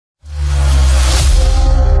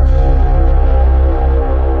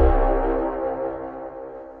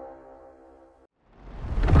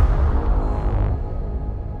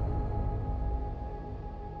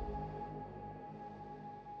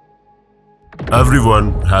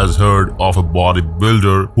Everyone has heard of a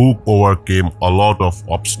bodybuilder who overcame a lot of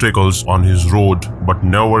obstacles on his road but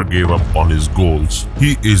never gave up on his goals.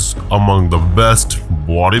 He is among the best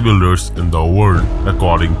bodybuilders in the world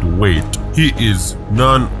according to weight. He is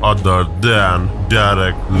none other than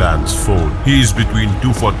Derek Lunsford. He is between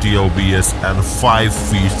 240 lbs and 5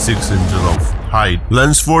 feet 6 inches of height.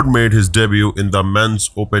 Lunsford made his debut in the men's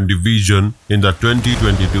open division in the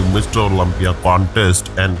 2022 Mr. Olympia contest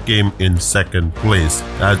and came in second place.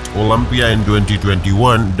 At Olympia in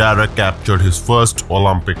 2021, Derek captured his first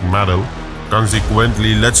Olympic medal.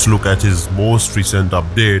 Consequently, let's look at his most recent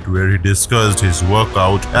update where he discussed his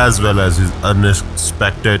workout as well as his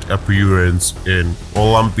unexpected appearance in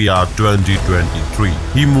Olympia 2023.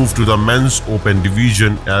 He moved to the men's open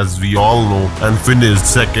division as we all know and finished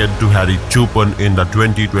second to Harry Chupin in the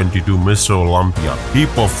 2022 Mr. Olympia. He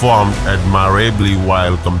performed admirably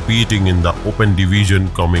while competing in the open division,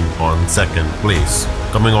 coming on second place.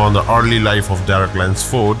 Coming on the early life of Derek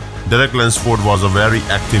Lunsford. Derek Lunsford was a very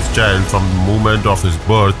active child from the moment of his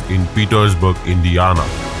birth in Petersburg, Indiana.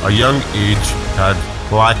 A young age had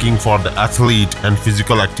liking for the athlete and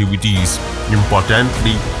physical activities.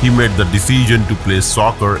 Importantly, he made the decision to play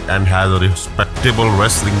soccer and had a respectable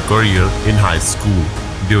wrestling career in high school.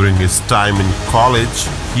 During his time in college,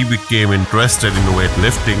 he became interested in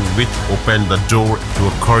weightlifting, which opened the door to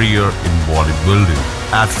a career in bodybuilding.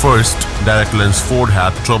 At first, Derek Lunsford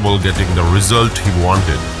had trouble getting the result he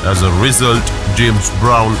wanted. As a result, James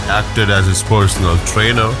Brown acted as his personal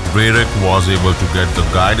trainer. Derek was able to get the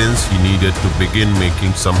guidance he needed to begin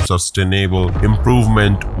making some sustainable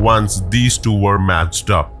improvement once these two were matched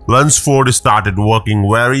up. Lunsford started working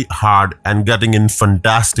very hard and getting in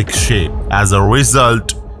fantastic shape. As a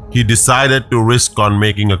result, he decided to risk on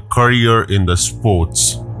making a career in the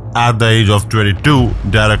sports. At the age of 22,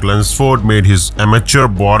 Derek Lunsford made his amateur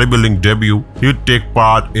bodybuilding debut. He would take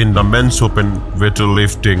part in the men's open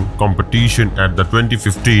weightlifting competition at the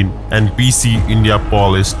 2015 NPC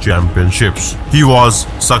Indianapolis Championships. He was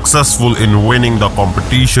successful in winning the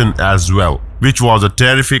competition as well, which was a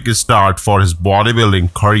terrific start for his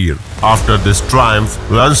bodybuilding career. After this triumph,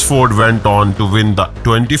 Lunsford went on to win the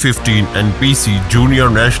 2015 NPC Junior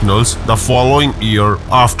Nationals the following year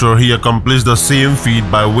after he accomplished the same feat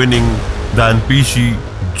by winning the NPC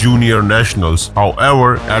Junior Nationals.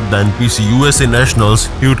 However, at the NPC USA Nationals,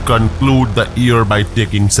 he would conclude the year by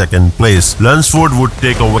taking second place. Lunsford would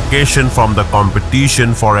take a vacation from the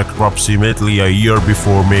competition for approximately a year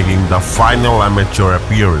before making the final amateur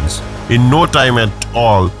appearance. In no time at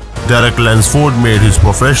all, Derek Lunsford made his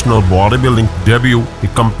professional bodybuilding debut. He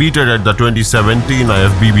competed at the 2017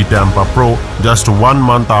 IFBB Tampa Pro just 1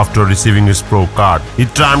 month after receiving his pro card. He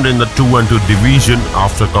triumphed in the 2-2 division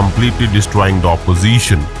after completely destroying the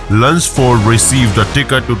opposition. Lunsford received a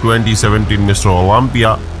ticket to 2017 Mr.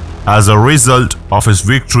 Olympia as a result of his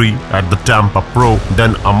victory at the Tampa Pro.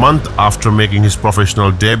 Then a month after making his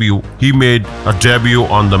professional debut, he made a debut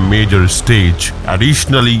on the major stage.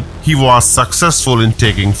 Additionally, he was successful in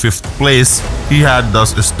taking 5th place. He had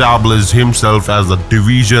thus established himself as the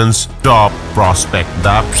division's top prospect. The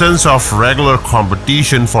absence of regular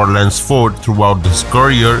competition for Lunsford throughout his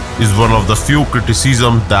career is one of the few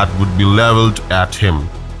criticisms that would be leveled at him.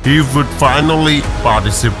 He would finally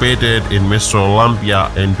participated in Mr. Olympia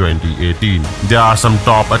in 2018. There are some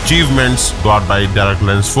top achievements got by Derek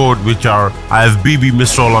Lunsford, which are IFBB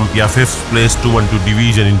Mr. Olympia 5th place 2-2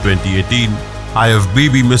 division in 2018,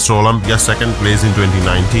 IFBB Mr. Olympia 2nd place in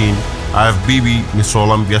 2019, IFBB Mr.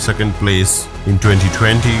 Olympia 2nd place in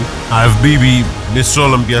 2020, IFBB Mr.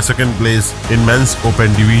 Olympia 2nd place in men's open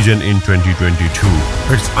division in 2022.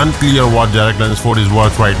 It's unclear what Derek Lunsford is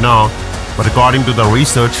worth right now, but according to the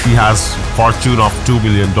research, he has a fortune of $2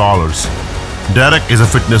 billion. Derek is a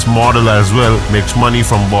fitness model as well, makes money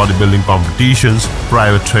from bodybuilding competitions,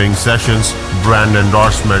 private training sessions, brand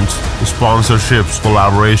endorsements, sponsorships,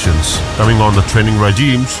 collaborations. Coming on the training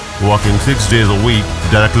regimes, working 6 days a week,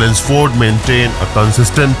 Derek Lunsford maintains a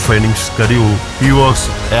consistent training schedule. He works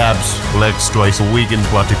abs, legs twice a week in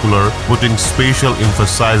particular, putting special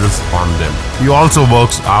emphasis on them. He also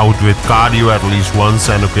works out with cardio at least once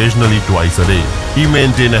and occasionally twice a day. He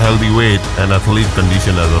maintains a healthy weight and athlete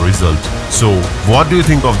condition as a result. So, what do you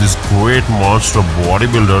think of this great monster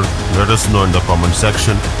bodybuilder? Let us know in the comment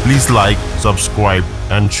section. Please like, subscribe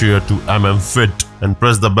and share to Fit and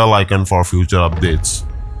press the bell icon for future updates.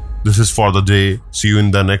 This is for the day. See you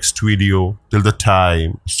in the next video. Till the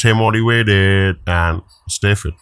time, stay motivated and stay fit.